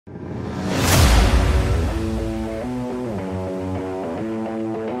My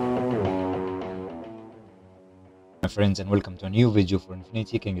friends, and welcome to a new video for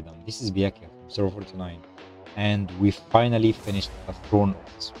Infinity Kingdom. This is Pyakia from Server 49, and we finally finished the throne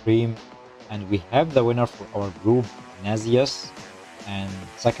of the stream, and we have the winner for our group, Nazius, and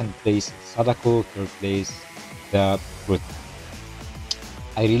second place Sadako, third place the Brute.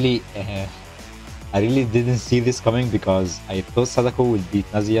 I really didn't see this coming because I thought Sadako would beat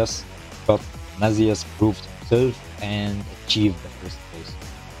Nazius, but Nazius proved himself and achieved the first place.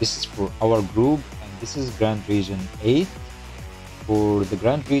 This is for our group. This is Grand Region 8. For the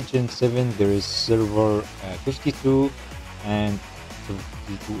Grand Region 7, there is server 52, and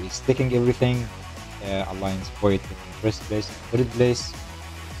 52 is taking everything. Alliance Void taking first place, third place,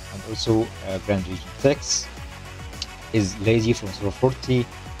 and also Grand Region 6 is Lazy from server 40.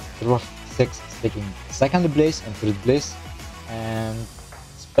 Server 6 is taking second place and third place, and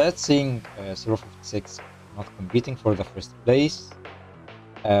Spatzing server 56 not competing for the first place.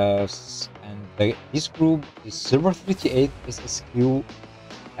 This group is server 38 SSQ,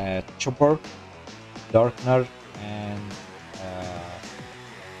 Chopper, Darkner, and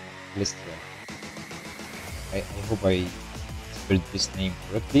Lister. I hope I spelled this name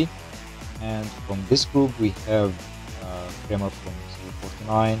correctly. And from this group we have Kramer from server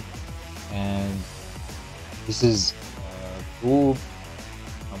 49, and this is group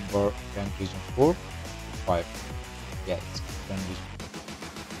number Grand Region 4, 5. Yeah, it's Grand Region.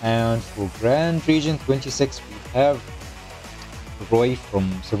 And for Grand Region 26, we have Roy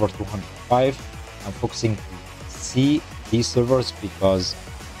from server 205. I'm focusing to see these servers because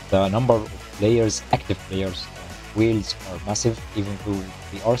the number of players, active players, whales are massive, even though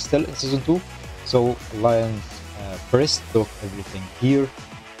we are still in season 2. So Alliance first took everything here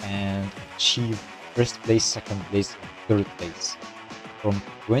and achieved first place, second place, and third place. From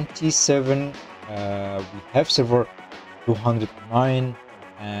 27, we have server 209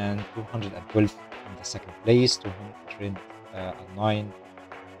 and 212 in the second place, 209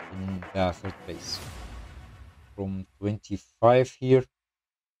 in the third place. From 25 here,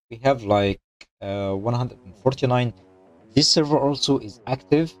 we have like 149. This server also is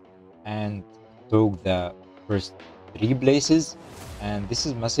active and took the first 3 places, and this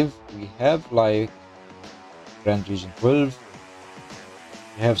is massive. We have like Grand Region 12,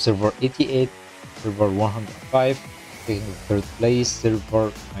 we have server 88, server 105 taking the third place,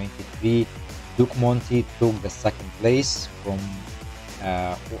 server 93. Duke Monty took the second place from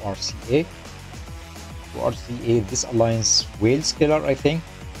ORCA. This alliance whales killer, I think.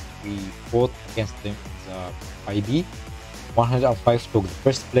 We fought against them in the IB. 105 took the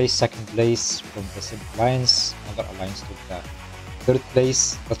first place, second place from the same alliance. Another alliance took the third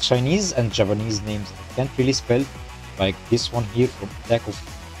place. The Chinese and Japanese names I can't really spell, like this one here from Attack of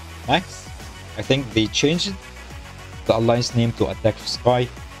Max. I think they changed the alliance name to Attack of Sky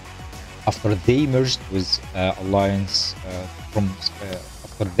after they merged with alliance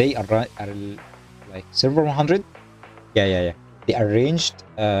after they are like server 100. Yeah, they arranged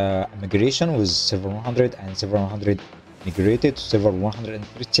a migration with server 100, and server 100 migrated to server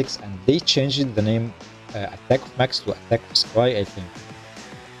 136, and they changed the name Attack of Max to Attack of Sky, I think,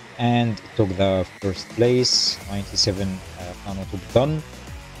 and it took the first place. 97 Nano took done,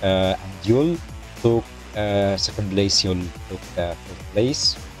 and Yul took second place. Yul took the third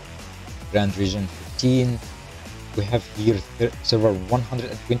place. Grand Region 15, we have here server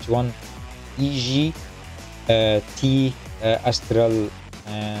 121 EG, T, Astral,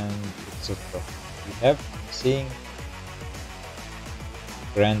 and etc. We have seeing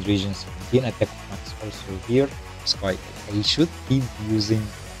Grand Region 17 Attack of Max also here. Sky, I should keep using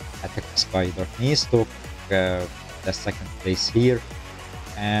Attack of Sky. Darkness took the second place here,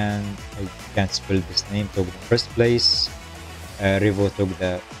 and I can't spell this name, took the first place. Revo took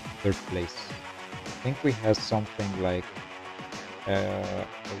the third place. I think we had something like I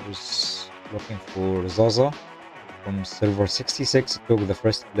was looking for Zaza from server 66, took the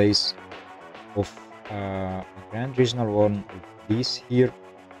first place of a Grand Regional one of these here.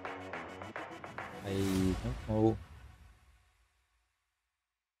 I don't know.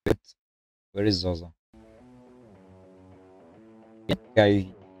 Where is Zaza? I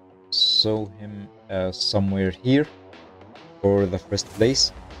saw him somewhere here for the first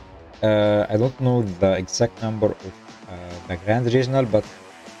place. I don't know the exact number of the Grand Regional, but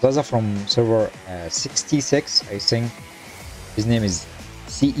Zaza from server 66, I think his name is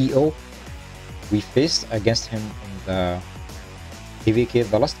CEO. We faced against him in the PVK,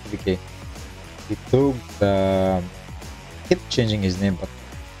 the last PVK. He took the... kept changing his name, but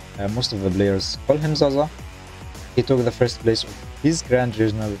most of the players call him Zaza. He took the first place of his Grand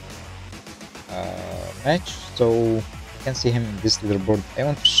Regional match, so you can see him in this leaderboard. I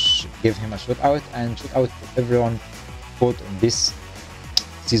want to give him a shout out and shout out to everyone fought on this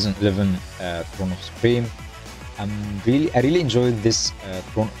season 11 Throne of Supreme. I really enjoyed this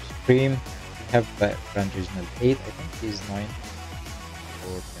Throne of Supreme. We have the Grand Regional 8, I think he's 9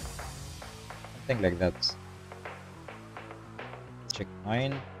 or 10, something like that. Check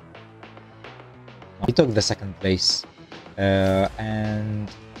 9. He took the second place,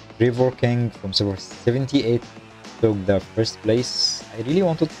 and Trevor King from server 78 took the first place. I really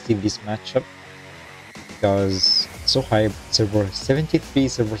wanted to see this matchup because it's so hype. Server 73,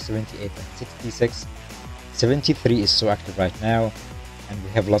 server 78, and 66. 73 is so active right now, and we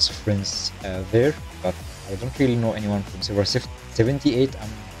have lots of friends there, but I don't really know anyone from server 78. I'm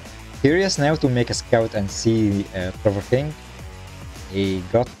curious now to make a scout and see Trevor King. He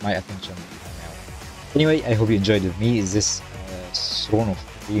got my attention now. Anyway, I hope you enjoyed with me this Throne of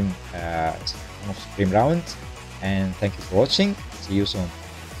Supreme round, and thank you for watching. See you soon.